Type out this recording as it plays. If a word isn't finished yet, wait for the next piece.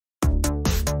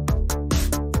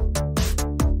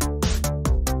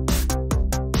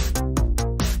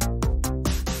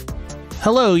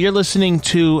Hello, you're listening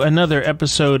to another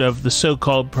episode of The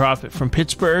So-Called Prophet from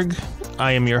Pittsburgh.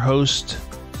 I am your host,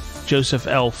 Joseph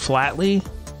L. Flatley.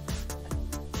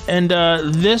 And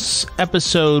this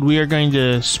episode, we are going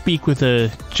to speak with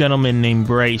a gentleman named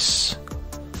Bryce.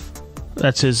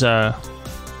 That's his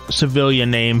civilian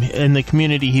name. In the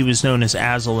community, he was known as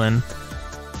Asalen.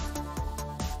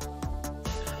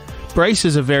 Bryce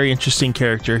is a very interesting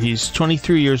character. He's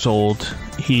 23 years old.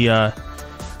 He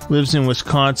lives in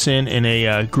Wisconsin in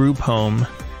a group home.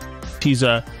 He's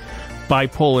a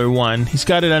bipolar 1. He's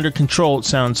got it under control, it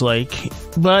sounds like.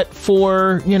 But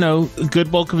for, a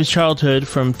good bulk of his childhood,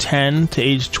 from 10 to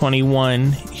age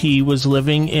 21, he was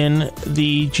living in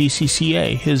the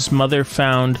GCCA. His mother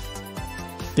found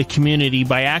the community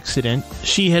by accident.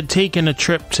 She had taken a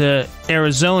trip to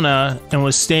Arizona and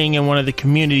was staying in one of the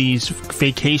community's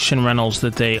vacation rentals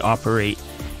that they operate,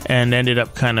 and ended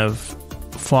up kind of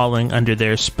falling under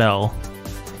their spell.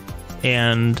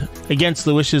 And against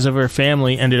the wishes of her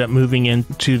family, ended up moving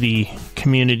into the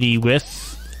community with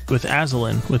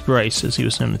Asalen, with Bryce, as he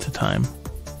was known at the time.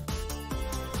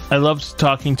 I loved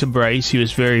talking to Bryce. He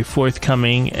was very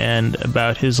forthcoming and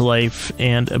about his life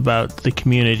and about the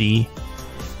community.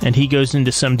 And he goes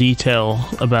into some detail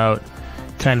about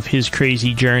kind of his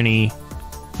crazy journey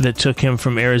that took him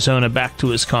from Arizona back to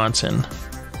Wisconsin.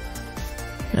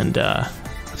 And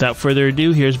without further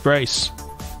ado, here's Bryce.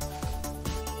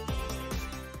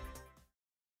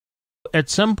 At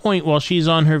some point while she's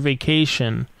on her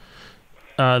vacation,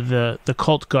 the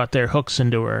cult got their hooks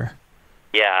into her.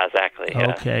 Yeah, exactly.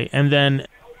 Yeah. Okay, and then,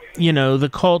 the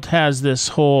cult has this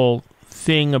whole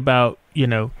thing about,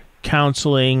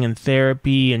 counseling and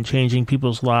therapy and changing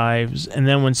people's lives. And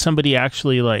then when somebody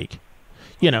actually,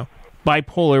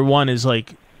 bipolar 1 is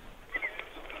not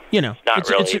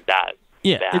really that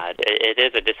bad. It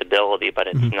is a disability, but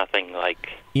it's nothing like...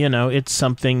 it's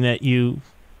something that you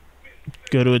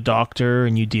go to a doctor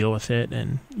and you deal with it,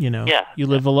 and, you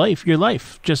live your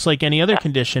life, just like any other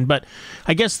condition. But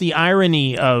I guess the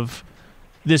irony of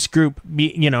this group,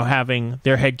 having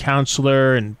their head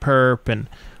counselor and perp and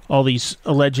all these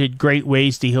alleged great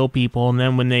ways to heal people, and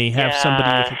then when they have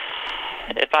somebody with...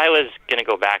 If I was going to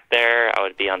go back there, I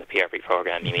would be on the PRP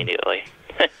program immediately.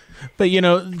 But,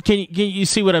 can you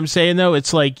see what I'm saying, though?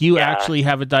 It's like you actually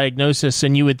have a diagnosis,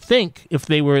 and you would think if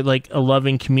they were like a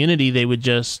loving community, they would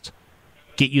just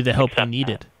get you the help you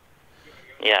needed.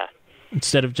 Yeah.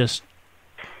 Instead of just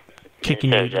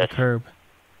kicking you to the curb.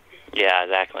 Yeah,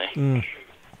 exactly.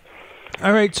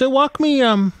 All right, so walk me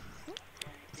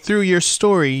through your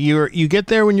story. You get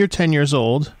there when you're 10 years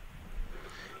old.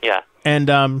 Yeah. And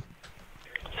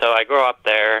so I grew up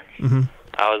there. Mm-hmm.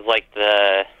 I was like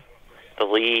the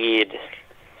lead.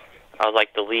 I was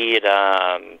like the lead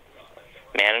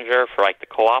manager for like the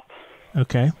co-op.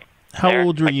 Okay. How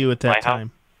old were you at that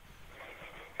time?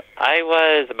 I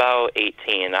was about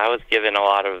 18. I was given a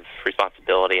lot of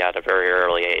responsibility at a very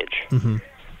early age. Mm-hmm.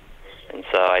 And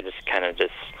so I just kind of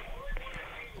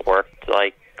worked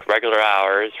like regular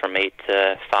hours from 8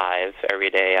 to 5 every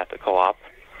day at the co-op.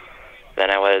 Then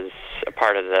I was a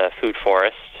part of the food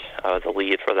forest. I was a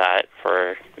lead for that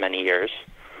for many years.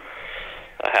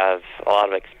 I have a lot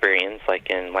of experience, like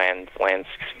in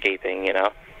landscaping,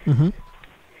 mm-hmm.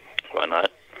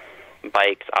 whatnot.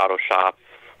 Bikes, auto shop,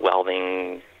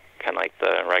 welding, kind of like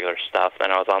the regular stuff.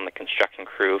 Then I was on the construction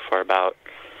crew for about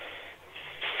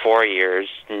 4 years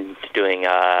doing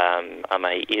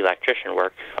my electrician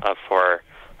work for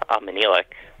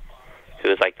Manilik, who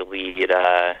was like the lead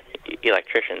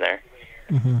electrician there,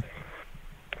 mm-hmm.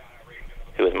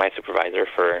 who was my supervisor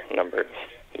for a number of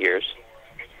years.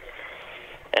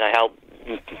 And I helped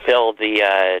build the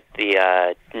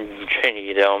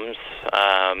Trinity Domes.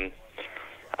 I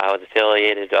was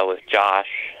affiliated with Josh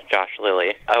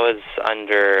Lilly. I was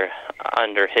under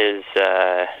his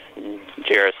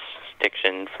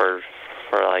jurisdiction for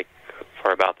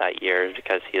about that year,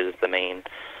 because he was the main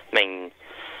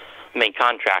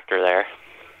contractor there,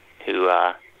 who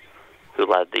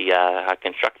led the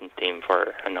construction team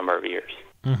for a number of years.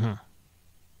 Mm-hmm.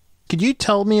 Could you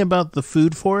tell me about the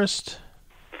food forest?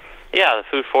 Yeah, the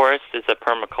food forest is a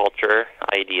permaculture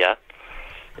idea.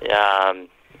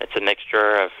 It's a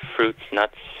mixture of fruits,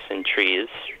 nuts, and trees.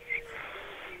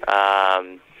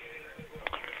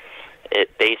 It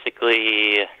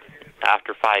basically,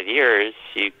 after 5 years,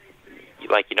 you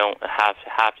don't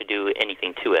have to do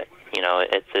anything to it.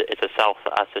 It's a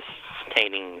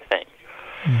self-sustaining thing.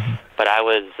 Mm-hmm. But I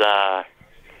was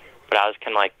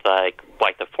kind of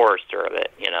like the forester of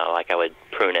it. Like I would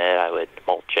prune it, I would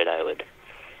mulch it, I would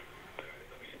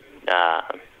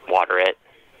water it.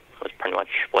 Was pretty much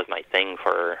my thing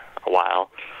for a while.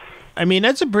 I mean,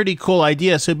 that's a pretty cool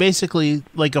idea. So basically,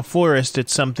 like a forest,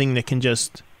 it's something that can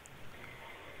just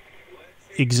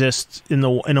exist in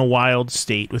a wild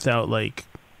state without like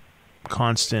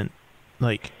constant,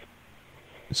 like,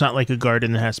 it's not like a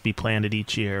garden that has to be planted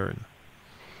each year.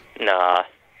 Nah,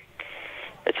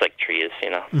 it's like trees, you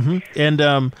know. Mm-hmm.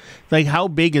 And like, how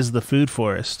big is the food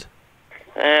forest?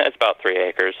 It's about 3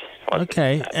 acres.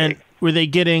 Okay, and were they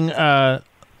getting a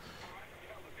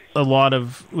lot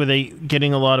of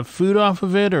food off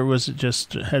of it, or was it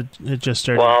just had it just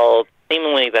started? Well,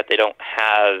 seemingly that they don't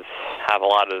have a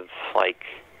lot of like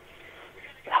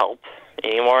help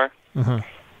anymore,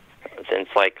 since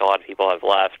like a lot of people have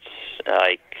left.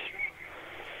 Like,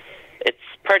 it's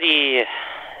pretty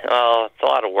well. It's a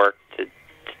lot of work to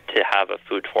have a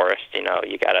food forest. You know,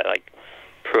 you gotta like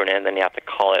prune it, and then you have to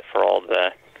call it for all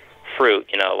the fruit.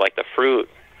 You know, like the fruit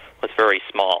was very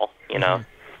small. You know,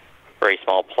 very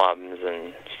small plums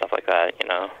and stuff like that. You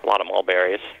know, a lot of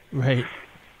mulberries. Right.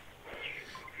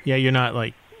 Yeah, you're not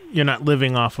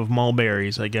living off of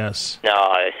mulberries, I guess.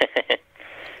 No.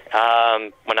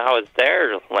 When I was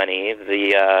there, Lenny,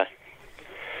 the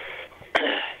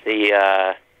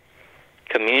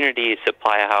community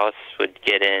supply house would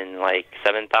get in like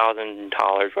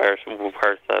 $7,000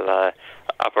 worth of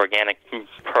organic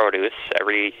produce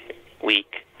every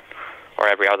week or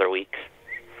every other week.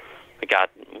 We got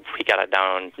it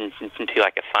down to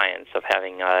like a science of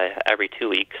having every 2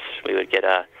 weeks we would get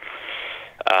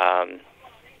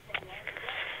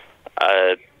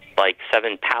like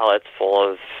 7 pallets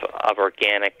full of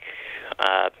organic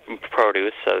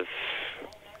produce of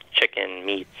chicken,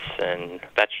 meats, and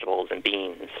vegetables and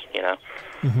beans, you know.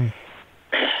 Mm-hmm.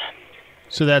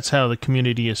 So that's how the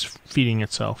community is feeding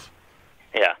itself.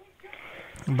 Yeah.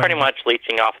 Pretty much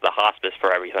leeching off the hospice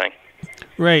for everything.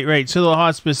 Right. So the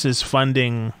hospice is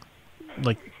funding,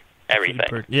 like,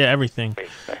 everything. Everything.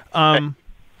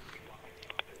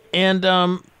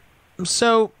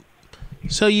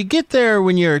 So you get there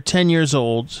when you're 10 years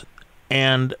old,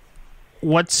 and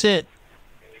what's it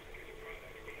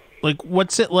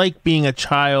like being a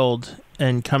child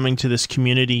and coming to this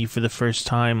community for the first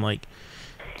time? Like,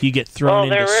 do you get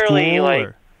thrown into school?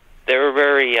 Like, they were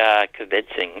very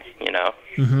convincing, you know.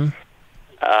 Mm-hmm.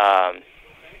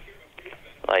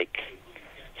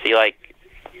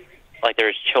 Like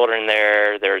there's children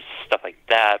there's stuff like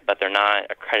that, but they're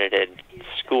not accredited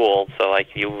school. So like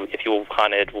if you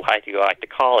wanted to go like to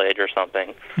college or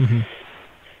something,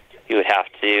 you would have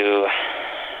to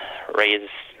raise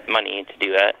money to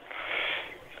do that,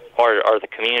 or the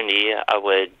community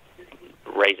would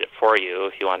raise it for you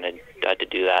if you wanted to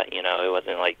do that. You know, it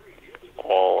wasn't like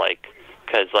all like,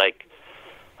 because like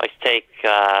let's take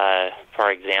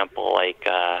for example, like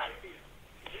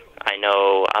I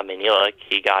know Aminila,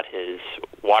 he got his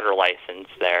water license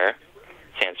there.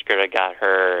 Sanskrita got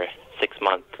her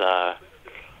 6-month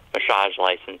massage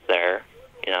license there.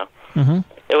 You know,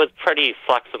 It was pretty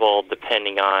flexible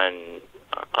depending on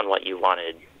what you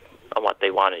wanted, on what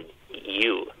they wanted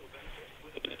you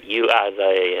as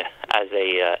a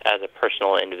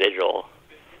personal individual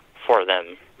for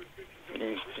them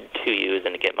to use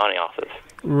and to get money off of.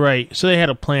 Right. So they had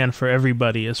a plan for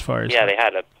everybody as far as... Yeah, they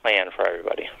had a plan for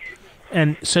everybody.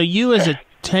 And so you as a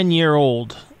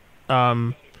 10-year-old,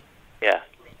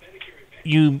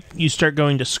 you start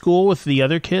going to school with the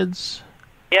other kids?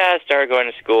 Yeah, I started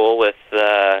going to school with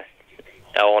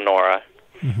Eleonora.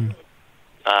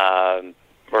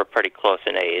 We're pretty close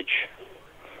in age.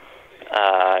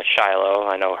 Shiloh,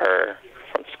 I know her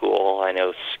from school. I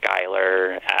know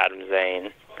Skylar, Adam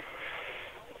Zane.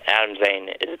 Adam Zane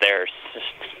is there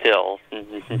still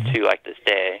to like this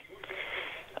day.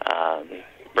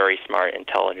 Very smart,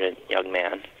 intelligent young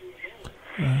man.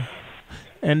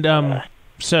 And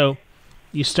so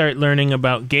you start learning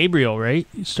about Gabriel, right?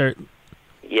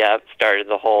 Yeah, started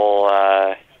the whole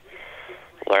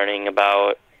learning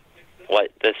about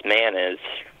what this man is,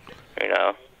 you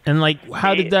know. And like,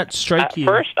 how did that strike you? At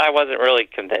first, I wasn't really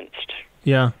convinced.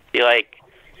 Yeah. I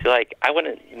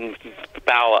wouldn't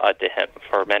bow to him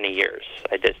for many years.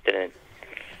 I just didn't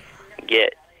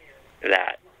get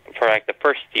that. For like the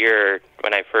first year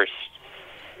when I first,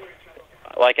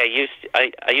 like I used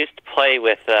to play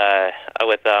with my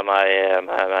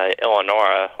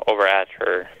Eleonora over at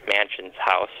her mansion's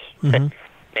house,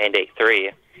 Mandate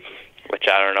 3, which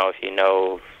I don't know if you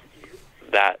know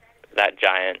that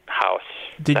giant house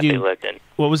they lived in.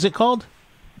 What was it called?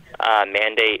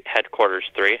 Mandate Headquarters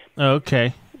 3. Oh,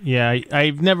 okay. Yeah,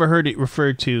 I've never heard it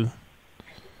referred to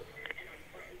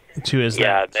as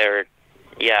that.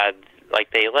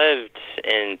 Like they lived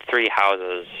in 3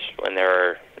 houses when they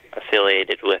were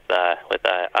affiliated with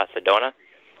Sedona,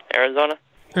 Arizona.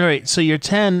 All right, so you're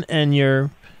 10 and you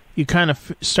kind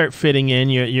of start fitting in.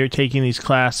 You're taking these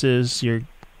classes, you're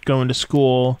going to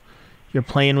school, you're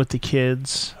playing with the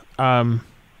kids. Are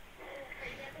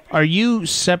you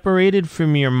separated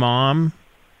from your mom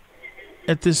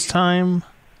at this time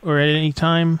or at any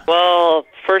time? Well,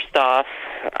 first off,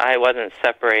 I wasn't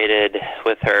separated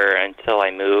with her until I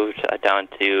moved down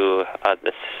to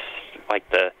this,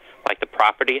 like the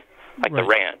property, like the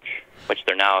ranch, which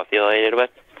they're now affiliated with.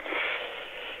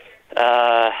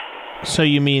 So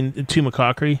you mean to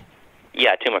McCockery?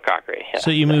 Yeah, to McCockery. Yeah,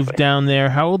 so you moved down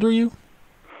there. How old were you?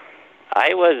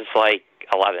 I was like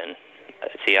 11.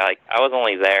 See, I was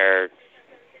only there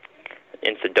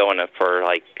in Sedona for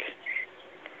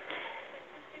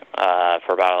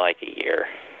about like a year.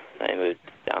 I moved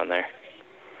down there.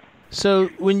 So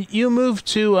when you moved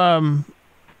to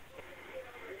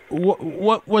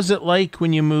what was it like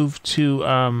when you moved to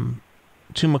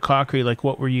McCockery? Like,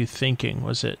 what were you thinking?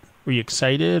 Were you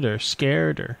excited or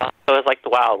scared or? It was like the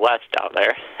Wild West out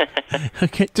there.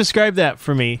 Okay, describe that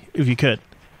for me if you could.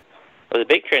 It was a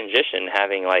big transition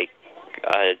having like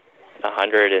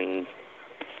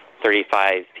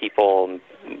 135 people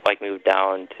like moved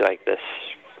down to like this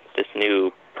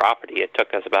new property. It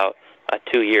took us about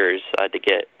 2 years to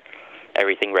get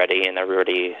everything ready and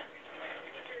everybody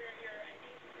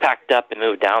packed up and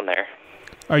moved down there.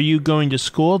 Are you going to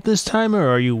school at this time or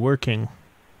are you working?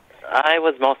 I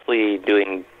was mostly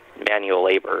doing manual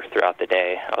labor throughout the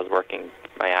day. I was working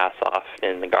my ass off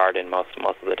in the garden most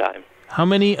of the time. How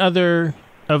many other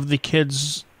of the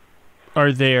kids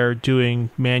are there doing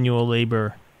manual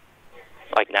labor?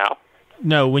 Like now?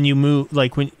 No, when you move,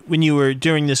 like when you were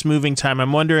during this moving time,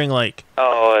 I'm wondering like...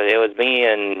 Oh, it was me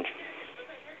and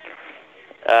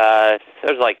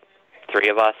there's like 3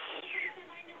 of us.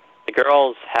 The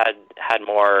girls had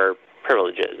more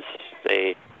privileges.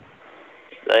 The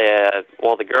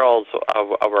girls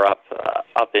were up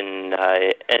in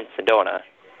Sedona,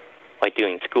 like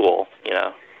doing school,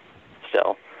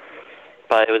 still.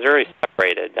 But it was very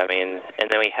separated. I mean, and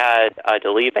then we had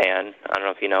Deleban. I don't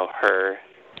know if you know her,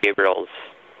 Gabriel's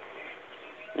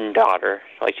daughter.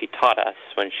 Like, she taught us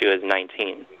when she was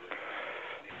 19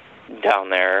 down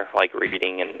there, like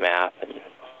reading and math and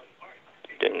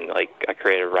doing like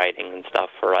creative writing and stuff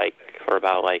for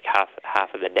about like half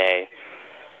of the day.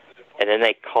 And then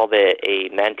they called it a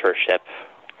mentorship,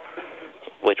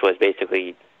 which was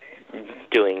basically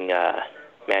doing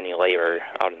manual labor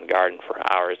out in the garden for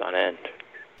hours on end.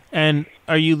 And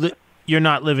are you're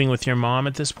not living with your mom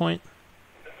at this point?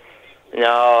 No,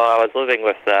 I was living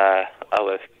with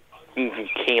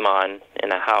Keemon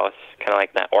in a house, kind of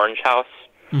like that orange house,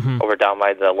 over down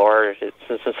by the lower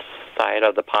side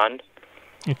of the pond.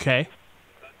 Okay.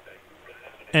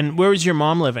 And where was your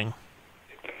mom living?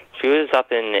 She was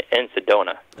up in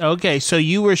Sedona. Okay, so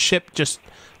you were shipped, just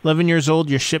 11 years old,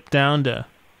 you're shipped down to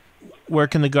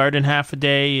work in the garden half a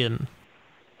day and...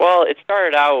 Well, it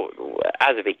started out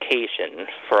as a vacation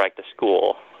for like the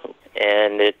school,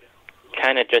 and it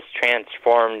kind of just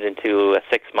transformed into a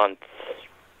 6-month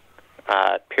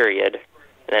period,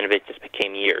 and then it just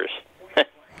became years.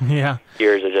 Yeah.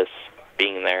 Years of just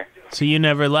being there. So you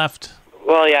never left?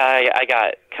 Well, yeah, I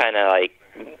got kind of like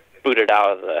booted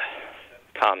out of the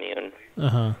commune.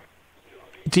 Uh-huh.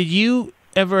 Did you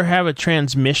ever have a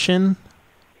transmission?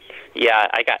 Yeah,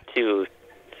 I got two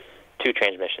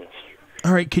transmissions.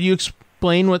 All right, could you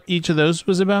explain what each of those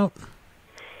was about?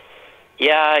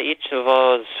 Yeah, each of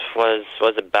those was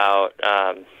about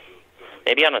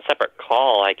maybe on a separate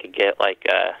call I could get like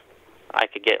a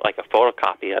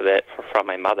photocopy of it from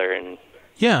my mother, and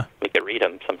yeah, we could read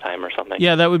them sometime or something.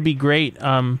 Yeah, that would be great.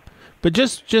 But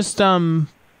just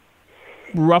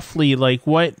roughly, like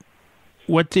what did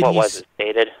what he? What was it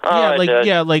stated?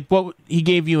 Like what he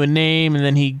gave you a name, and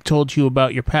then he told you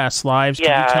about your past lives. Yeah,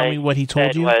 can you tell me what he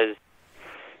told you? Was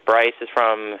Bryce is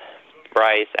from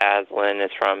Bryce. Asalen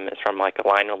is from like a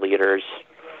line of leaders,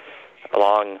 a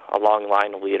long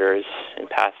line of leaders in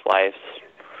past lives,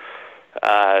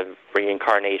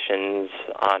 reincarnations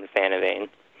on Fanavane,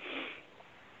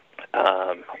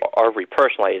 or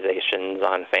repersonalizations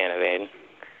on Fanavane,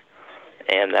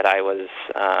 and that I was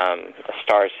a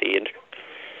starseed,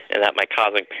 and that my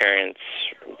cosmic parents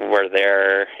were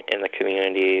there in the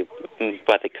community,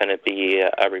 but they couldn't be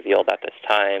revealed at this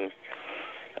time.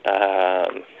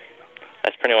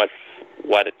 That's pretty much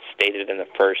what it stated in the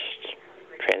first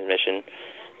transmission.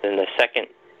 Then the second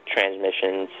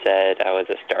transmission said I was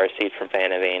a starseed from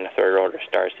Fanavane, a third-order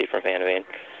starseed from Fanavane,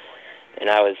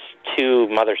 and I was 2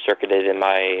 mother-circuited in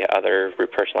my other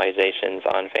repersonalizations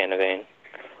on Fanavane.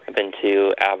 I've been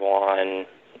to Avalon,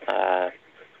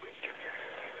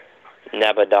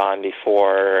 Nebadon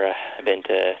before. I've been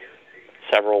to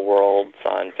several worlds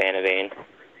on Vanavane.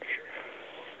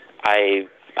 I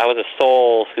was a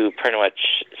soul who pretty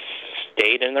much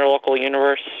stayed in their local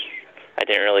universe. I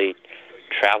didn't really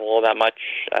travel that much.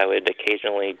 I would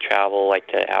occasionally travel, like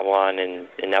to Avalon and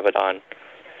Nebadon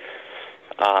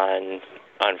on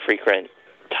frequent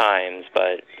times,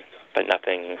 but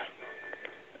nothing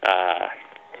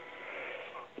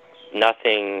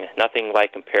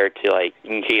like compared to like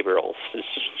Gabriel's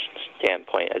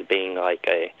standpoint as being like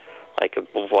a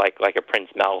Prince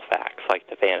Malfax, like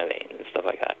the Vanavane and stuff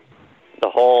like that. The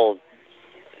whole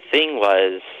thing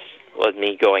was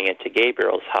me going into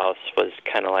Gabriel's house was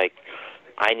kind of like,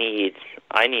 I need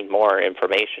more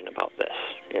information about this.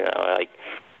 You know, like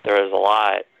there was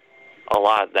a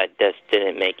lot that just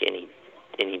didn't make any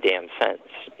damn sense.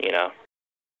 You know.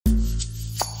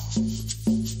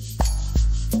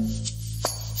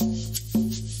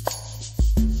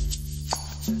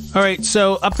 All right,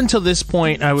 so up until this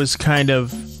point, I was kind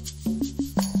of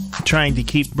trying to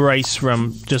keep Bryce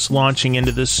from just launching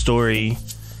into this story,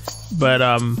 but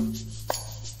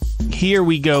here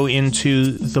we go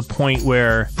into the point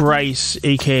where Bryce,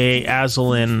 aka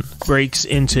Asalen, breaks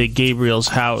into Gabriel's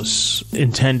house,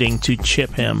 intending to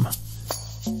chip him.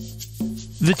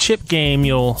 The chip game,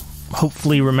 you'll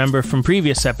hopefully remember from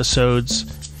previous episodes,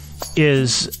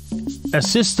 is a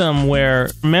system where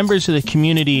members of the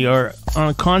community are on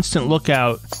a constant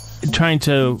lookout, trying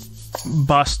to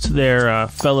bust their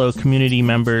fellow community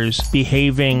members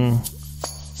behaving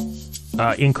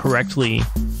incorrectly,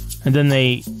 and then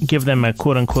they give them a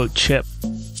quote-unquote chip,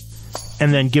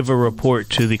 and then give a report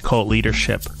to the cult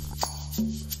leadership.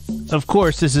 Of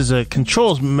course, this is a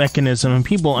control mechanism, and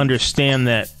people understand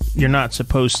that you're not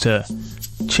supposed to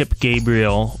chip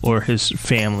Gabriel or his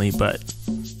family, but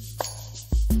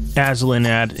Asalen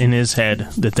had in his head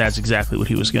that that's exactly what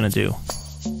he was going to do.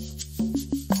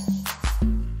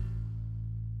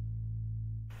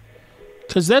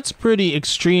 Because that's pretty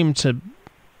extreme to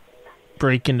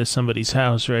break into somebody's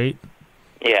house, right?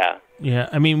 Yeah. Yeah.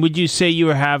 I mean, would you say you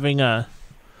were having a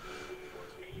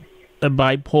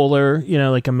bipolar, you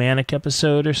know, like a manic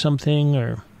episode or something?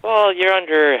 Or Well, you're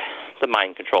under the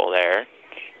mind control there,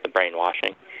 the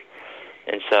brainwashing.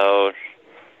 And so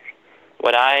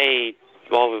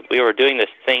we were doing this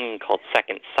thing called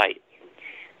Second Sight,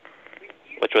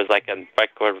 which was like a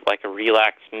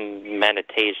relaxed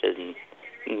meditation,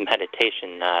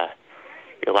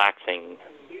 relaxing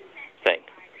thing.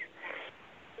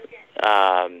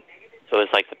 It was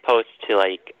like supposed to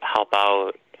like help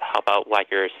out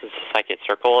like your psychic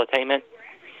circle attainment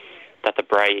that the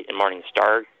Bright and Morning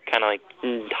Star kind of like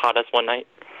taught us one night.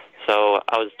 So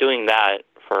I was doing that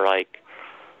for like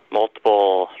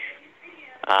multiple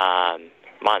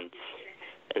months,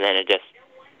 and then it just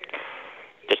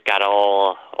got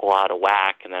all out of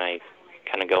whack, and then I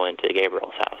kind of go into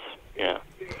Gabriel's house. You know.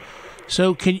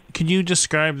 So could you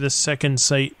describe the Second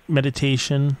Sight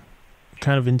meditation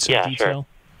kind of in some detail? Sure.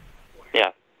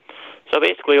 Yeah. So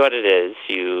basically what it is,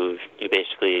 you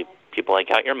blank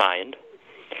out your mind.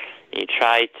 You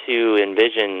try to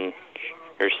envision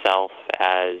yourself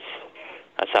as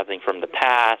something from the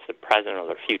past, the present, or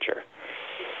the future.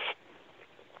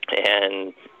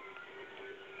 And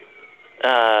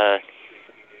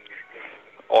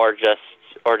or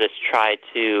just try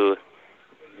to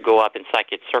go up in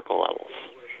psychic circle levels.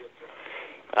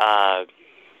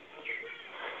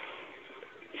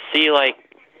 See, like,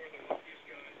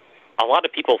 a lot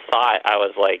of people thought I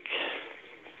was like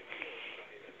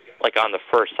on the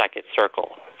first psychic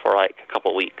circle for like a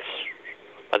couple weeks,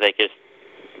 but they just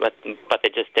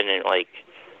didn't like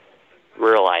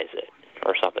realize it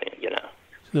or something, you know.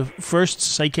 The first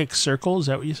psychic circle, is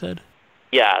that what you said?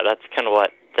 Yeah, that's kind of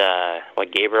what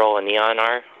Gabriel and Neon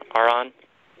are on.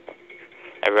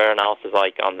 Everyone else is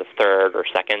like on the third or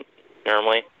second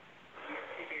normally.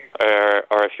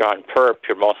 Or if you're on perp,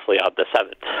 you're mostly on the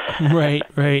seventh.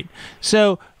 Right.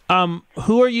 So,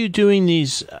 who are you doing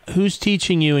these? Who's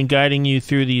teaching you and guiding you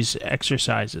through these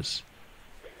exercises?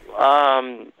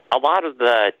 A lot of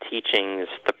the teachings,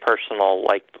 the personal,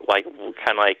 like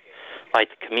the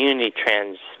community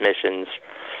transmissions,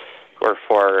 were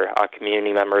for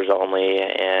community members only,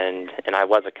 and I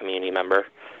was a community member.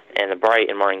 And the Bright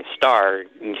and Morning Star,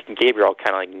 Gabriel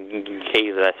kind of like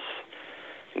gave this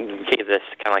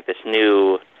kind of like this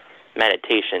new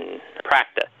meditation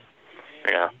practice,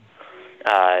 you know.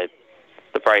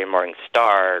 The Bright and Morning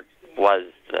Star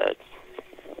was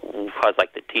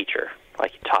like the teacher,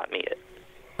 like he taught me it.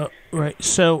 Right.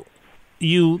 So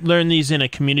you learn these in a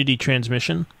community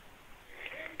transmission?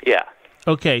 Yeah.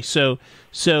 Okay. So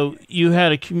you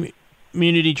had a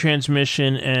community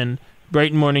transmission, and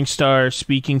Bright and Morning Star,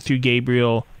 speaking through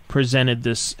Gabriel, presented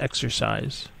this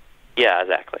exercise. Yeah,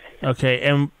 exactly. Okay,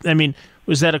 and I mean,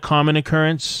 was that a common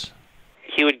occurrence?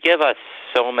 He would give us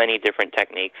so many different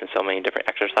techniques and so many different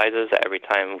exercises that every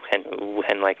time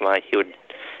when like he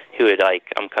would like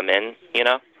come in, you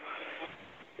know.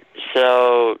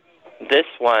 So this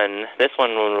one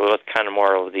was kind of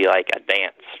more of the like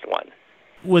advanced one.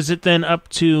 Was it then up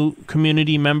to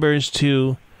community members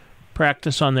to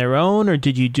practice on their own, or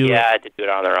did you do it? Yeah, I had to do it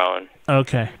on their own.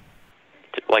 Okay.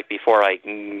 Like before, like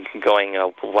going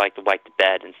like to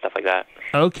bed and stuff like that.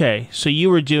 Okay, so you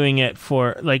were doing it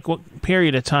for like what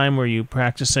period of time were you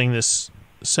practicing this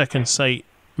second sight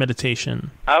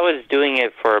meditation? I was doing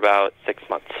it for about 6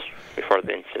 months before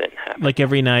the incident happened. Like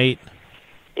every night?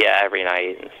 Yeah, every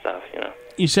night and stuff, you know.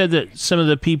 You said that some of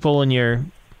the people in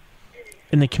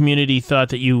the community thought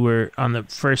that you were on the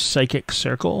first psychic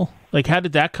circle. Like, how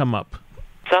did that come up?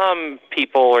 Some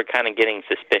people were kind of getting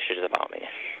suspicious about me.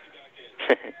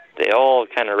 They all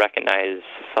kind of recognized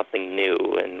something new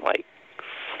and, like,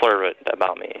 flirted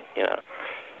about me, you know.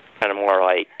 Kind of more,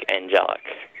 like, angelic,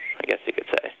 I guess you could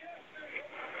say.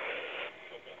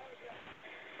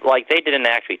 Like, they didn't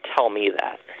actually tell me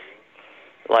that.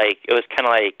 Like, it was kind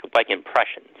of like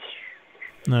impressions.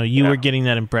 No, you were getting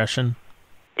that impression?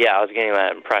 Yeah, I was getting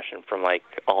that impression from, like,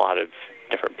 a lot of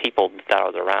different people that I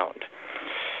was around.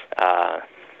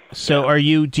 So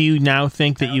do you now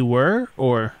think that you were,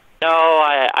 or? No,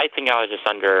 I think I was just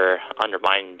under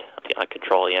mind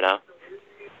control, you know?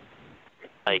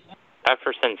 Like,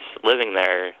 ever since living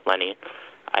there, Lenny,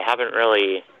 I haven't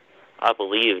really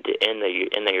believed in the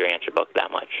Urantia book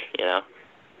that much, you know?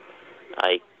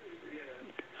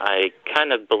 I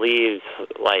kind of believe,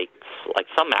 like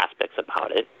some aspects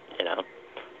about it, you know?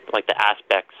 Like the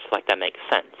aspects, like, that make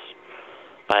sense.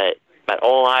 But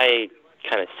all I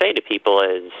kind of say to people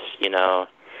is, you know,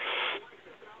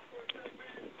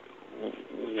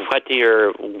 what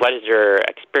is your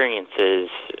experiences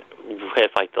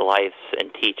with, like, the life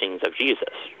and teachings of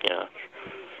Jesus, you know?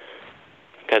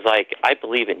 Because, like, I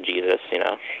believe in Jesus, you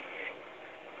know?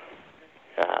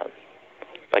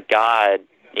 But God,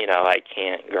 you know, I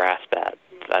can't grasp that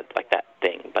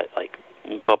thing, but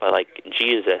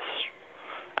Jesus,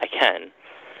 I can.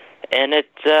 And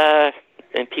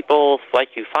and people,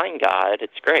 like, you find God,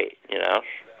 it's great, you know?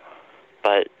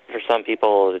 But for some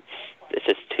people, it's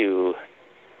just too,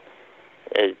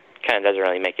 it kind of doesn't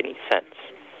really make any sense.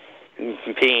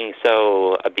 Being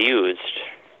so abused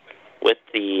with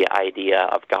the idea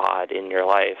of God in your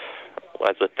life,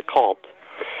 as with the cult,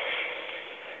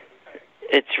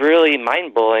 it's really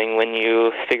mind-blowing when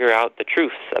you figure out the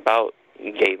truth about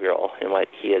Gabriel and what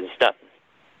he has done.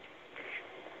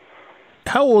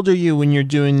 How old are you when you're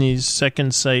doing these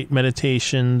second sight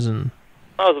meditations? And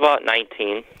I was about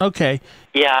 19. Okay.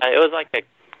 Yeah, it was like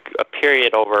a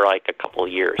period over like a couple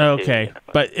of years. Okay, too.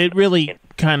 But it really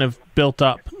kind of built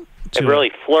up. It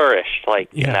really flourished,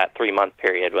 like, in that 3-month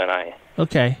period when I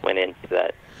went into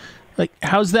that. Like,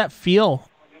 how's that feel?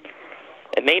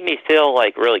 It made me feel,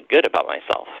 like, really good about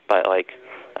myself, but, like,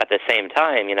 at the same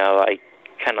time, you know, I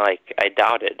kind of, like, I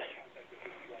doubted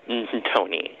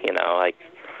Tony, you know, like,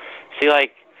 see,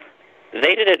 like,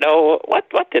 they didn't know what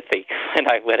to think when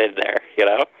I went in there, you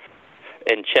know,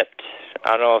 and chipped.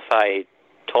 I don't know if I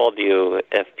told you,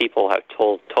 if people have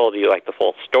told you, like, the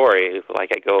full story,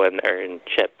 like, I go in there and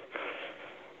chip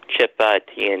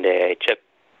T&A, chip,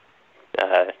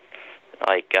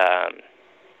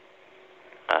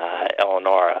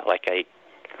 Eleonora. Like,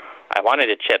 I wanted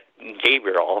to chip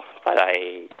Gabriel, but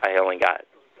I only got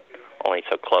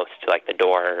so close to, like, the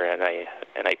door, and I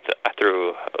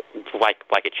threw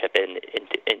like a chip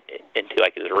into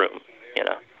like his room, you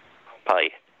know,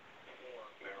 probably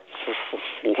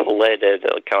slid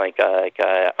it kind of like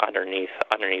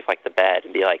underneath like the bed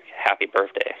and be like, "Happy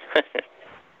birthday."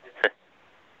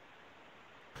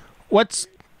 What's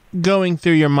going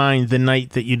through your mind the night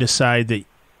that you decide that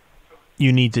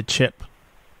you need to chip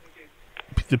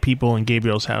the people in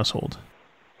Gabriel's household?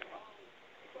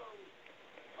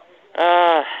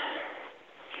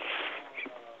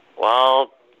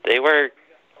 Well, they were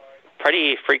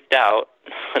pretty freaked out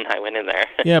when I went in there.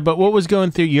 Yeah, but what was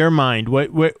going through your mind?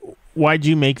 Why'd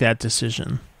you make that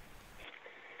decision?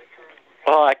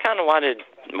 Well, I kind of wanted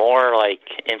more, like,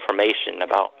 information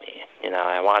about me. You know,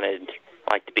 I wanted,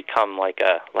 like, to become like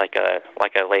a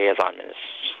liaison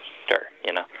minister.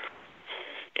 You know.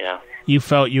 You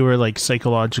felt you were, like,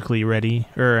 psychologically ready,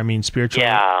 or I mean, spiritually.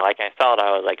 Yeah, like, I felt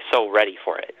I was, like, so ready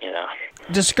for it. You know.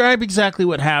 Describe exactly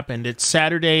what happened. It's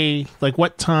Saturday. Like,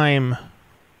 what time?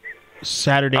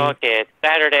 Saturday. Okay, it's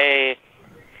Saturday,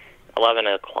 11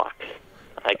 o'clock.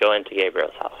 I go into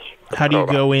Gabriel's house. How do you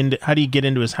go in? How do you get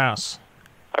into his house?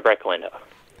 I break a window.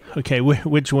 Okay,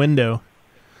 which window?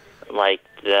 Like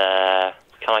kind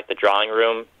of like the drawing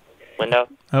room window.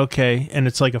 Okay, and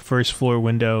it's like a first floor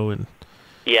window, and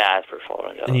yeah, it's first floor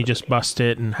window. And you just bust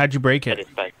it, and how'd you break it?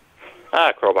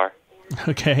 Crowbar.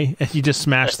 Okay, and you just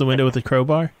smashed the window with a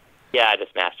crowbar? Yeah, I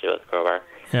just smashed it with a crowbar.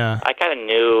 Yeah. I kind of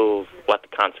knew what the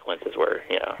consequences were,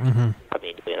 you know, Mm-hmm.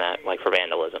 me doing that, like for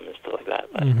vandalism and stuff like that.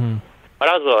 But, Mm-hmm. but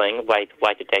I was willing,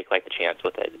 like to take like the chance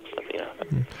with it and stuff, you know.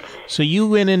 Mm-hmm. So you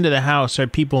went into the house. Are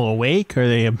people awake? Are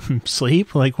they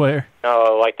asleep? Like where?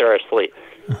 No, like they're asleep.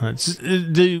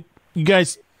 Do you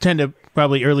guys tend to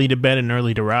probably early to bed and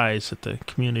early to rise at the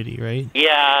community, right?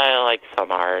 Yeah, like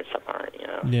some are, some aren't, you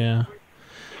know. Yeah.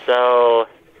 So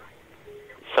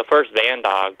first Van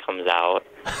Dog comes out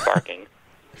barking.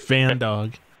 Van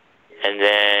Dog. And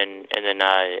then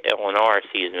Eleanor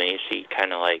sees me. She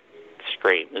kind of like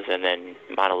screams, and then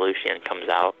Montelucian comes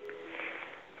out,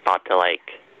 about to like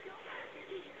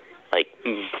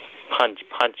punch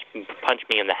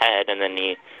me in the head, and then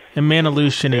he. And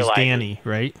Montelucian is Danny,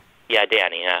 right? Yeah,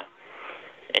 Danny. Yeah.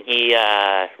 And he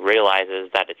realizes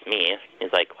that it's me.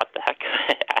 He's like, "What the heck,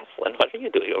 Asalen? What are you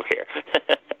doing over here?"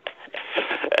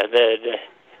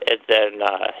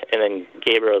 and then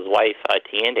Gabriel's wife,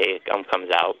 Tiende, comes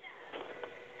out,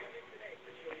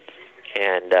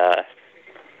 and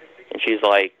she's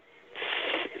like,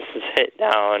 "Sit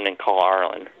down and call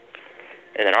Arlen."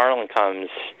 And then Arlen comes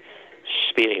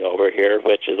speeding over here,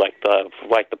 which is like the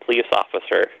police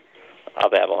officer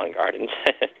of Avalon Gardens.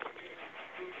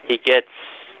 He gets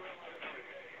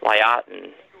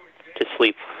Lyatin to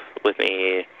sleep with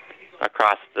me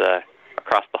across the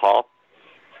hall.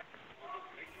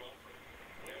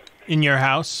 In your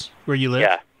house where you live?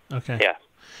 Yeah. Okay. Yeah.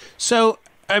 So,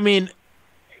 I mean,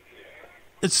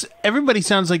 everybody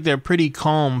sounds like they're pretty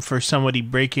calm for somebody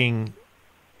breaking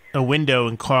a window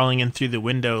and crawling in through the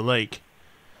window. Like,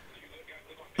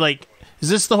 is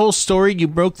this the whole story? You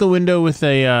broke the window with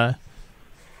a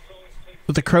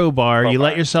crowbar. You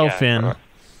let yourself in,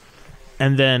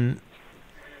 and then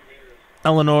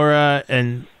Eleonora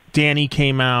and Danny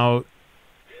came out.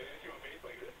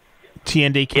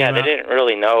 Tiende came out. Yeah, they didn't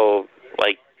really know.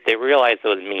 Like, they realized it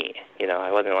was me. You know,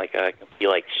 I wasn't like a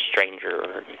stranger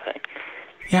or anything.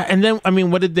 Yeah, and then, I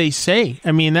mean, what did they say?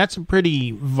 I mean, that's a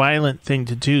pretty violent thing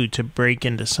to do, to break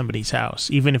into somebody's house,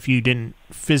 even if you didn't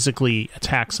physically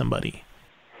attack somebody.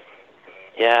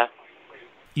 Yeah.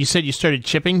 You said you started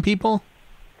chipping people?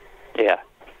 Yeah.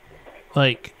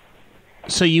 Like,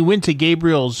 so you went to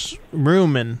Gabriel's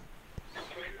room and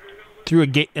threw a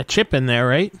chip in there,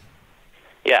 right?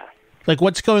 Yeah. Like,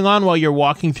 what's going on while you're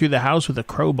walking through the house with a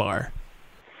crowbar?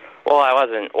 Well, I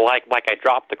wasn't like I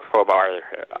dropped the crowbar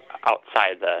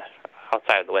outside the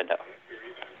window,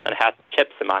 and I had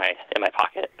chips in my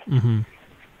pocket, mm-hmm. and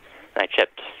I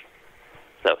chipped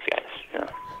those guys. You know?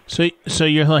 So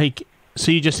you're like,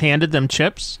 so you just handed them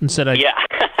chips instead of yeah.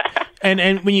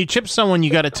 and when you chip someone, you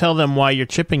got to tell them why you're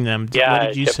chipping them. Yeah, what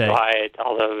did you say? I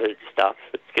tell them it's stuff.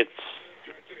 It's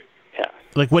yeah.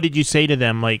 Like, what did you say to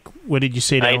them? Like, what did you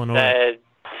say to Eleanor? I said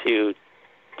to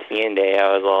Tiende,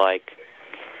 I was like,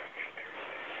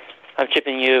 I'm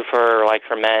chipping you for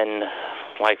men,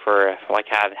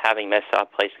 having missed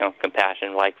up, placing on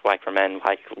compassion, like for men,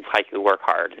 like who work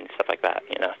hard and stuff like that,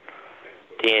 you know.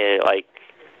 Like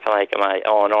my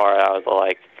Eleanor, I was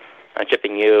like, I'm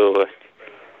chipping you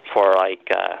for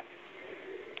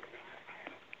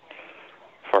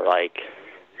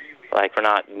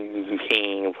not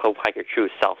being like your true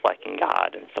self, like in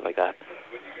God and stuff like that.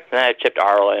 And then I chipped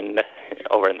Arlen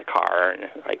over in the car, and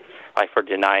like for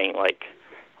denying like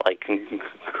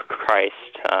Christ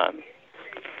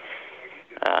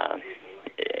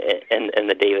in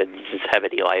the David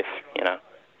Zebedee life, you know,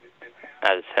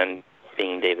 as him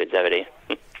being David Zebedee.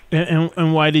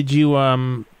 And why did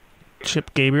you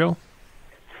chip Gabriel?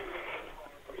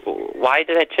 Why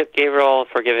did I chip Gabriel?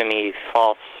 For giving me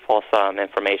false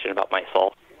information about my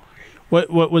soul.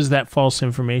 What was that false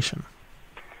information?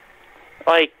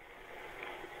 Like,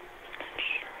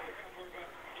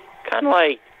 kind of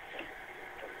like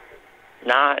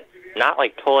not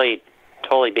like totally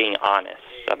being honest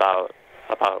about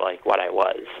like what I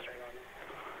was.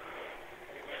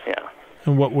 Yeah.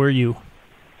 And what were you?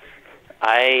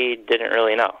 I didn't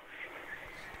really know.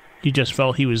 You just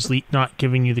felt he was not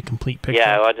giving you the complete picture?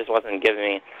 Yeah, well, it just wasn't giving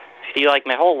me. See, like,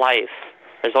 my whole life,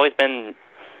 there's always been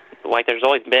like this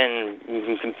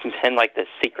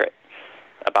secret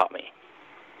about me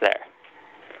there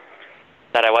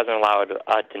that I wasn't allowed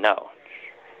to know.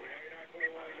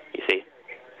 You see?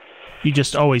 You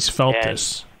just always felt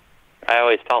this. I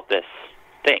always felt this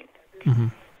thing. Mm-hmm.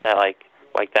 That like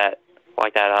that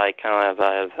like kind of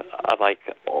like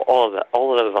all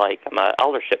of like my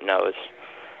eldership knows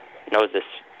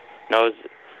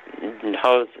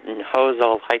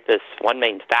all like this one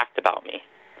main fact about me,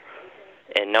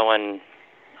 and no one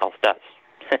else does.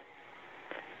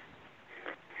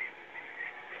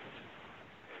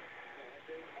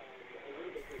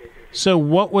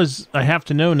 So I have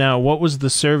to know now, what was the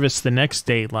service the next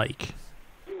day like?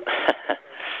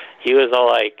 He was all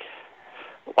like,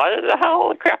 "What the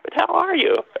hell, are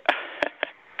you?"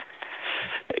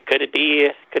 Could it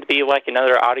be like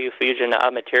another audio fusion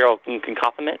material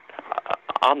concomitant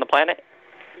on the planet?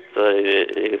 So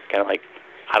it was kind of like,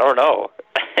 I don't know.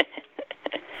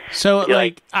 So,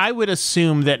 like, I would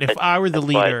assume that if I were the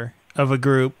leader of a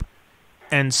group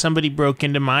and somebody broke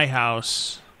into my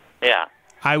house, yeah,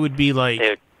 I would be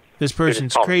like, this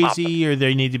person's crazy, or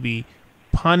they need to be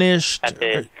punished. At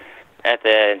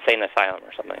the insane asylum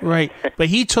or something. Right. But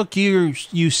he took you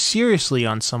seriously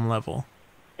on some level.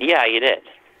 Yeah, he did.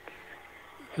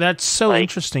 That's so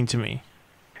interesting to me.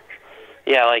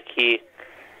 Yeah, like we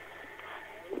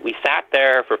sat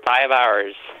there for 5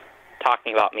 hours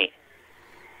talking about me.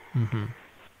 Mm-hmm.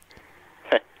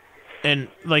 And,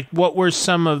 like, what were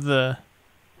some of the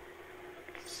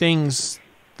things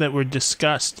that were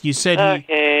discussed? You said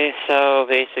Okay, so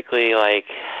basically, like,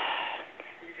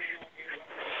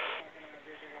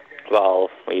 well,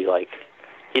 he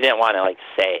didn't want to, like,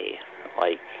 say,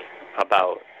 like,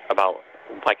 about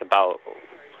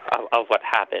what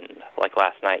happened, like,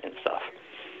 last night and stuff.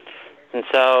 And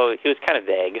so he was kind of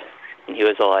vague, and he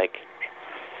was like,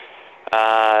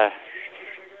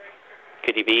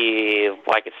 could you be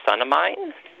like a son of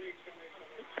mine?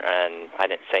 And I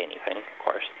didn't say anything, of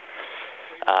course.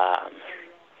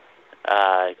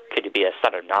 Could you be a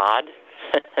son of Nod?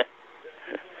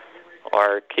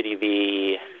 Or could you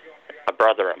be a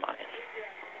brother of mine?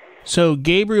 So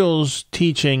Gabriel's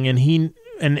teaching, and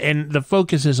the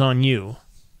focus is on you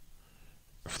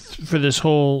for this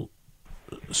whole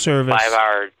service.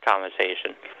 5-hour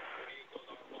conversation.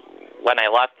 When I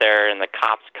left there and the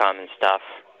cops come and stuff,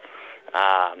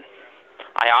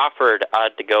 I offered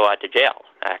to go to jail.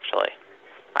 Actually,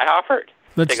 I offered.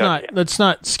 Let's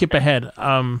not skip ahead.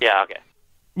 Yeah, okay.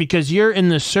 Because you're in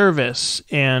the service,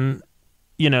 and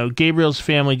Gabriel's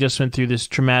family just went through this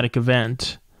traumatic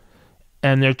event,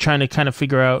 and they're trying to kind of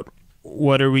figure out,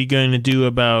 what are we going to do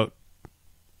about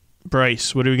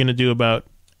Bryce? What are we going to do about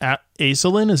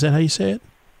Asalen? Is that how you say it?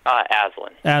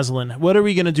 Asalen. Asalen. What are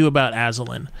we going to do about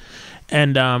Asalen?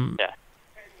 And yeah.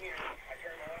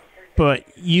 But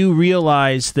you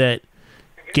realize that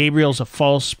Gabriel's a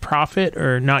false prophet,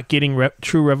 or not getting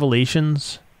true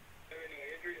revelations.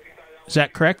 Is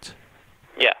that correct?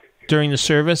 Yeah. During the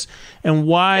service? And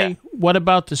why? Yeah. What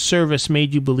about the service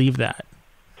made you believe that?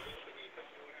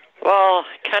 Well,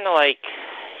 kind of like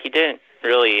he didn't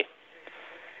really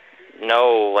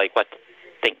know like what to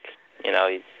think.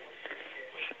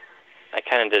 I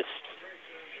kind of just.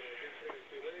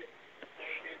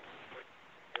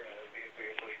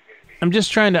 I'm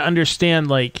just trying to understand,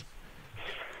 like,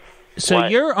 so what?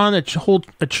 You're on a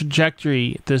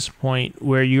trajectory at this point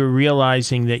where you're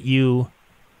realizing that you're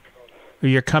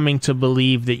coming to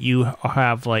believe that you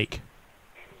have, like,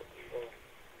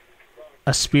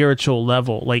 a spiritual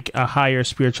level, like a higher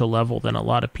spiritual level than a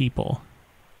lot of people.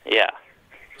 Yeah.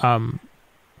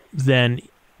 Than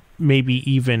maybe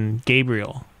even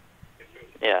Gabriel.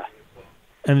 Yeah.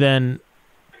 And then,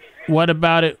 what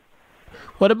about it?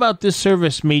 What about this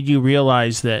service made you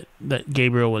realize that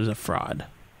Gabriel was a fraud?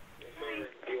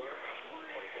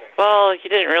 Well, he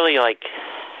didn't really, like,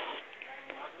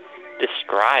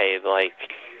 describe, like,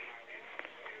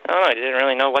 I don't know, he didn't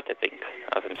really know what to think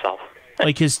of himself.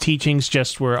 Like, his teachings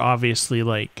just were obviously,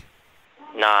 like...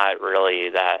 Not really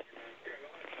that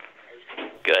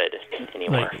good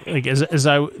anymore. Like as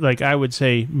I would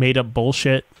say, made up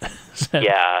bullshit.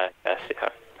 Yeah, yes, yeah.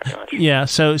 Pretty much. Yeah,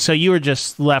 so you were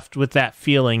just left with that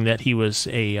feeling that he was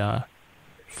a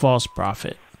false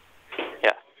prophet.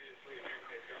 Yeah.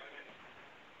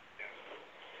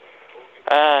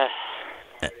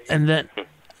 And then,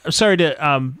 sorry to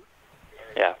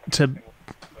yeah, to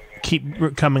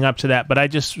keep coming up to that, but I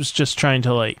was just trying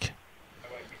to, like,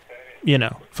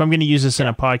 if I'm going to use this in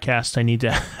a podcast, I need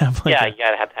to have like you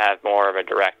gotta have to have more of a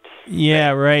direct. Yeah,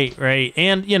 right,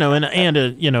 and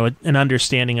an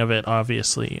understanding of it,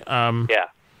 obviously. Yeah.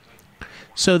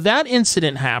 So that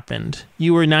incident happened.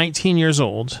 You were 19 years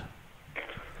old.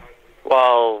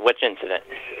 Well, which incident?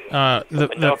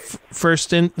 The first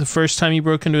time you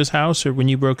broke into his house, or when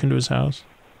you broke into his house?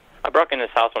 I broke into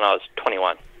his house when I was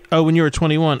 21. Oh, when you were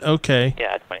 21. Okay.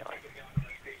 Yeah, 21.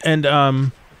 And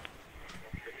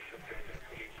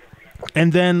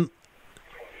And then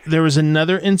there was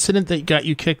another incident that got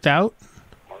you kicked out?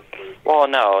 Well,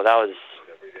 no, that was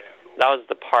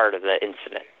the part of the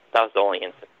incident. That was the only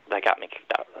incident that got me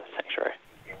kicked out of the sanctuary.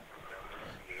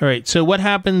 All right, so what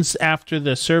happens after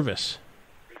the service?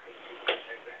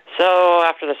 So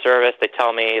after the service, they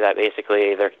tell me that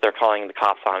basically they're calling the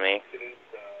cops on me.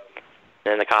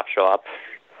 And then the cops show up.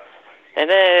 And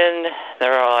then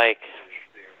they're all like,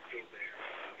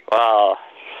 well,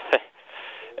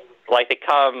 like they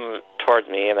come towards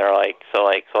me and they're like, so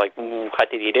what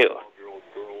did you do?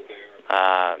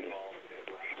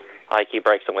 Like he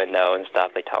breaks the window and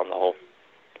stuff. They tell him the whole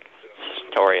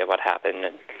story of what happened,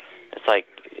 and it's like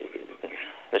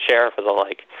the sheriff was all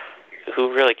like,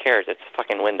 "Who really cares? It's a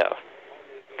fucking window."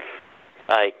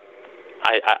 Like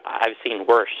I've seen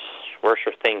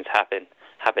worser things happen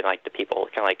like to people,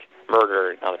 kind of like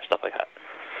murder and other stuff like that.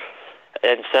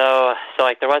 And so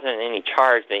like there wasn't any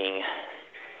charge being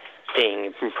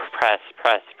pressed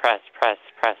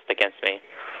against me.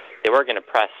 They were going to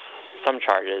press some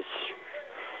charges,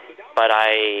 but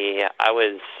I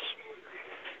was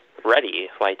ready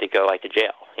like to go like to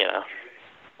jail, you know.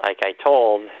 Like I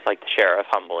told like the sheriff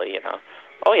humbly, you know,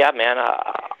 "Oh yeah, man,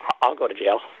 I'll go to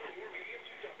jail."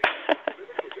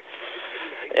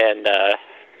 and the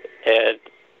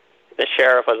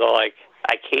sheriff was all like,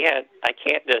 I can't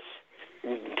just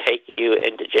take you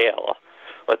into jail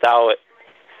without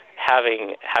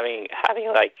having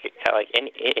like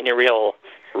any real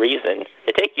reason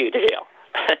to take you to jail.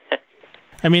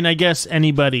 I mean, I guess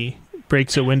anybody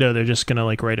breaks a window, they're just gonna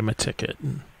like write him a ticket.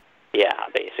 Yeah,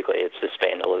 basically, it's just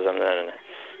vandalism. And then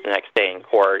the next day in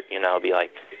court, you know, it'd be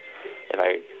like, if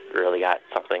I really got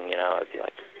something, you know, it'd be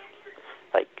like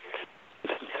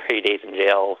 3 days in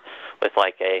jail with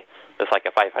like a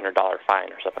 $500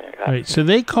 fine or something like that. Right. So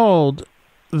they called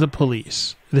the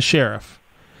police, the sheriff.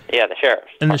 Yeah, the sheriff.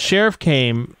 And the sheriff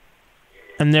came,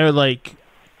 and they're like,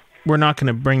 "We're not going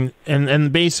to bring."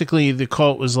 And basically, the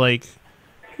cult was like,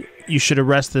 "You should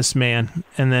arrest this man."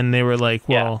 And then they were like,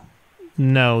 "Well,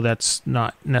 no, that's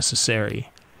not necessary."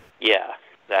 Yeah,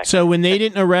 exactly. So when they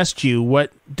didn't arrest you,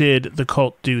 what did the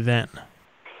cult do then?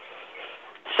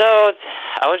 So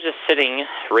I was just sitting,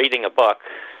 reading a book,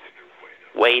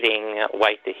 waiting,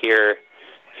 like to hear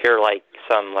like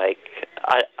some like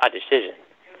a decision,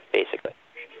 basically.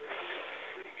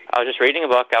 I was just reading a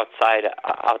book outside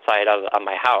of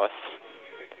my house,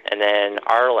 and then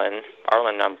Arlen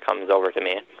comes over to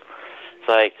me. It's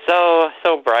like, so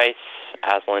Bryce,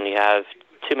 Asalen, you have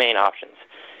two main options.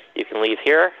 You can leave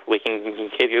here. We can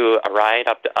give you a ride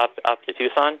up to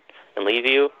Tucson and leave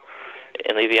you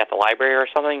at the library or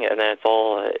something, and then it's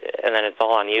all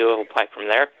on you. Like from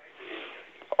there,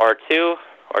 or two,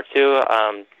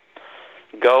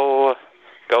 go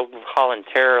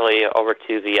voluntarily over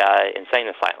to the insane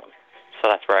asylum. So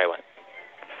that's where I went,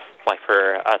 like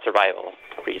for survival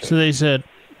reasons. So they said,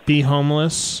 be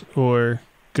homeless or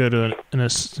go to an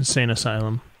insane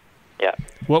asylum. Yeah.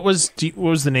 What was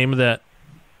the name of that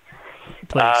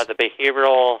place? The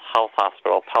Behavioral Health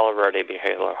Hospital, Palo Verde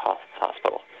Behavioral Health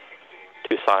Hospital,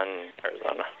 Tucson,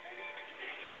 Arizona.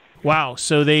 Wow.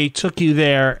 So they took you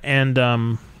there and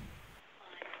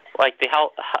like they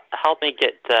helped me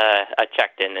get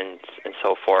checked in and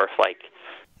so forth. Like,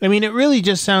 I mean, it really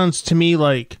just sounds to me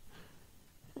like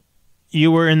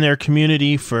you were in their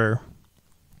community for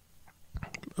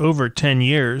over 10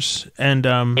 years, and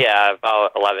yeah,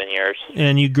 about 11 years.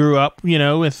 And you grew up, you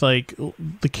know, with like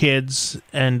the kids,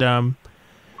 and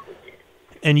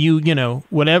you know,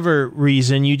 whatever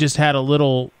reason, you just had a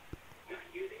little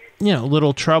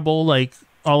trouble, like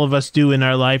all of us do in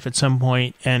our life at some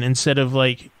point, and instead of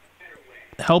like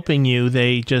helping you,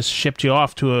 they just shipped you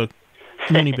off to a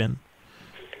loony bin.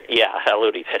 Yeah, a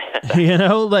loony bin. You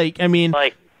know, like, I mean,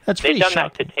 like, that's pretty shocking.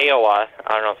 They've done that to Teowa.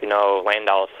 I don't know if you know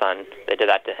Landau's son. They did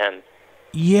that to him.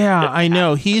 Yeah, I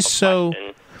know. He's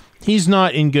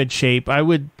not in good shape. I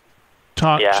would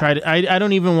I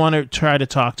don't even want to try to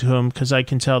talk to him because I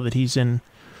can tell that he's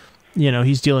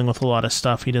he's dealing with a lot of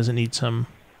stuff. He doesn't need some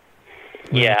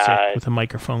with a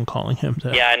microphone calling him.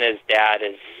 Yeah, and his dad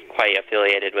is quite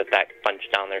affiliated with that bunch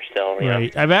down there still.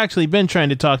 Right. I've actually been trying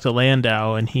to talk to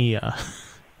Landau, and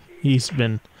he's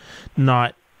been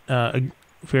not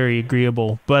very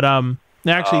agreeable. But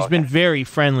he's been very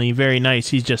friendly, very nice.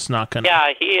 He's just not gonna.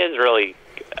 Yeah, he is really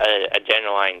a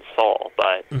genuine soul,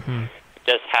 but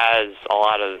just has a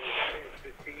lot of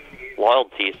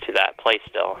loyalties to that place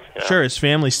still. You know? Sure, his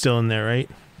family's still in there, right?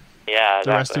 Yeah,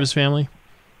 exactly. The rest of his family.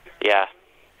 Yeah.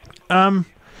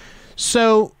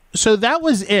 So that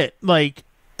was it. Like,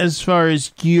 as far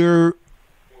as you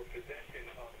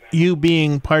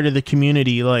being part of the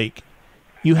community, like,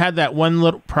 you had that one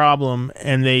little problem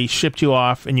and they shipped you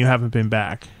off and you haven't been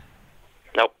back.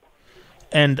 Nope.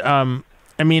 And,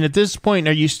 I mean, at this point,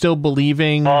 are you still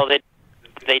believing? Well,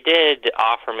 they did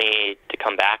offer me to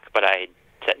come back, but I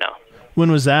said no.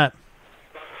 When was that?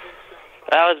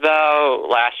 That was about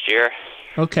last year.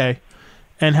 Okay.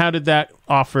 And how did that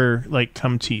offer, like,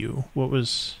 come to you? What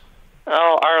was...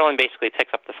 Oh, Arlen basically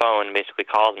picks up the phone and basically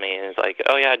calls me and is like,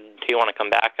 oh, yeah, do you want to come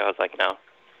back? I was like, no.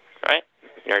 Right?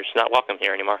 You're just not welcome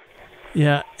here anymore.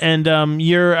 Yeah, and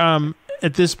you're,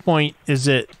 at this point, is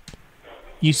it...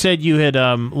 You said you had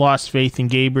lost faith in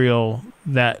Gabriel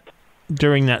that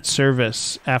during that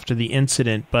service after the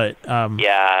incident, but...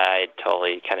 Yeah, I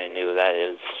totally kind of knew that it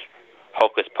was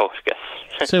hocus pocus.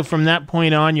 So from that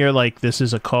point on, you're like, this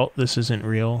is a cult, this isn't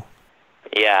real?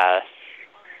 Yeah.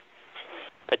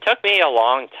 It took me a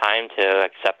long time to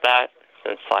accept that,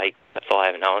 since, like, that's all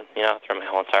I've known, you know, through my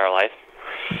whole entire life.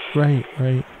 Right.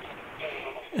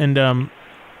 And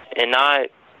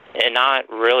not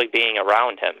really being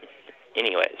around him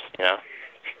anyways, you know.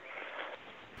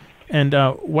 And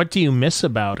what do you miss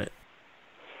about it?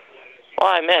 Well,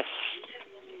 I miss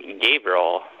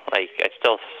Gabriel. Like, I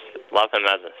still love him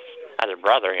as a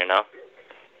brother, you know,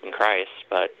 in Christ,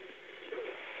 but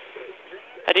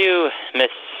I do miss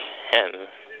him,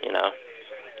 you know,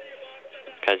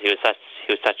 because he was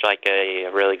such like a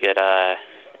really good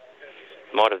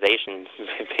motivation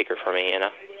figure for me, you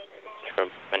know, for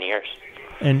many years.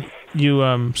 And you,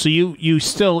 so you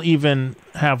still even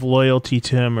have loyalty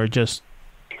to him, or just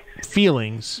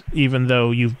feelings, even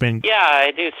though you've been... Yeah,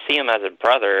 I do see him as a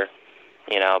brother,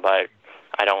 you know, but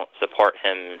I don't support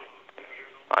him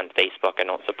on Facebook. I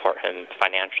don't support him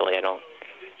financially. I don't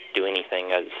do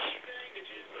anything as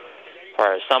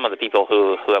far as some of the people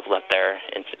who have lived there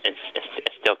and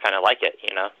still kind of like it,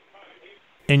 you know.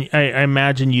 And I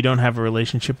imagine you don't have a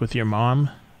relationship with your mom?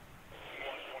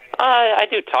 I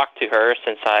do talk to her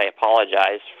since I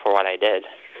apologized for what I did.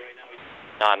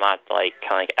 No, I'm not like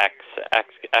kind of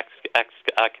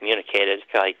like communicated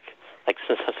like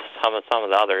some of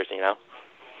the others, you know.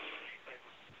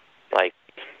 Like,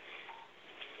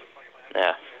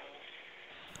 yeah.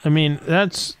 I mean,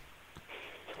 it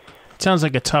sounds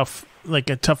like a tough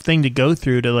thing to go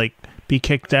through, to like be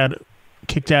kicked out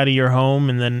of your home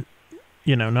and then,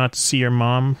 you know, not to see your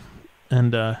mom.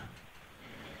 And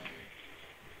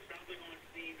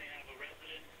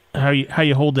how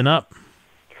you holding up?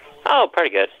 Oh, pretty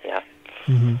good, yeah.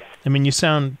 Mm-hmm. I mean, you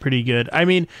sound pretty good. I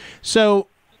mean, so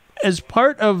as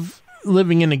part of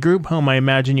living in a group home, I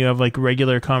imagine you have like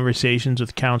regular conversations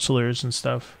with counselors and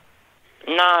stuff.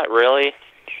 Not really.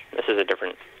 This is a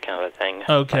different kind of a thing.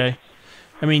 Okay. Like,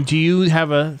 I mean, do you have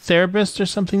a therapist or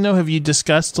something, though? Have you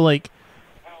discussed, like,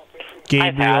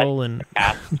 Gabriel and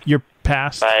your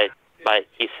past? But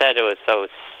he said it was so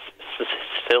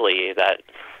silly that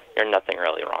there's nothing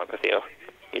really wrong with you.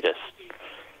 You just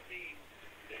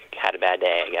had a bad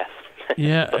day, I guess.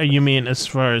 Yeah, you mean as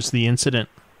far as the incident?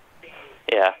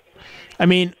 Yeah. I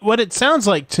mean, what it sounds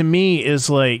like to me is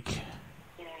like...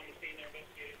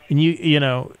 And you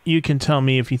know, you can tell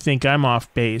me if you think I'm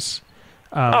off base.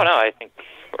 Oh, no, I think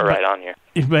we're right on here.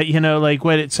 But, you know, like,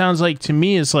 what it sounds like to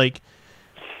me is like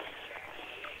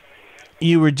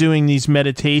you were doing these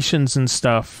meditations and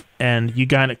stuff, and you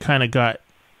kind of got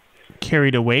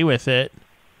carried away with it.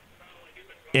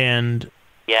 And...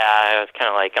 Yeah, I was kind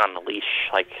of like on the leash,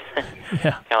 like,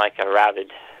 yeah, kind of like a rabid.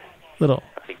 Little...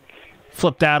 Like,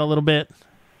 flipped out a little bit.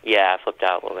 Yeah, I flipped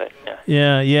out a little bit,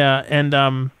 yeah. Yeah,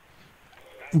 and,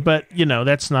 but, you know,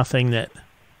 that's nothing that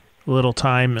a little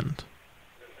time and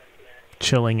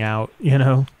chilling out, you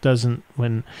know, doesn't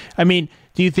when... I mean,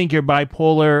 do you think your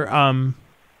bipolar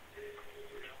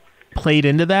played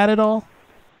into that at all?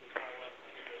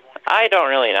 I don't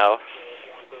really know.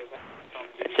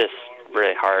 It's just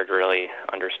really hard to really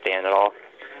understand at all.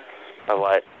 But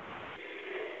what...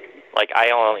 Like, I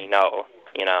only know,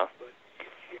 you know,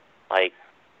 like...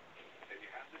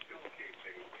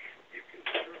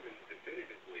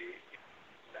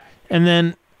 And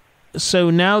then, so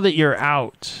now that you're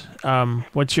out,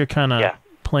 what's your kind of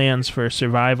plans for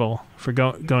survival for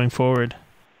going forward?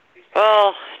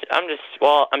 Well,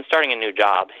 I'm starting a new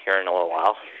job here in a little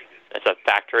while. It's a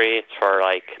factory. It's for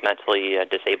like mentally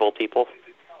disabled people.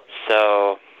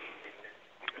 So,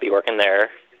 be working there,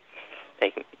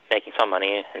 making some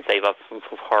money and save up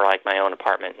for like my own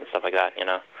apartment and stuff like that. You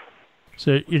know.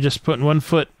 So you're just putting one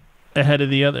foot ahead of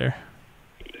the other.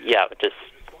 Yeah, just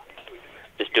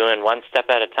doing one step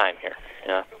at a time here. You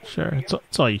know. Sure,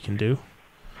 it's all you can do.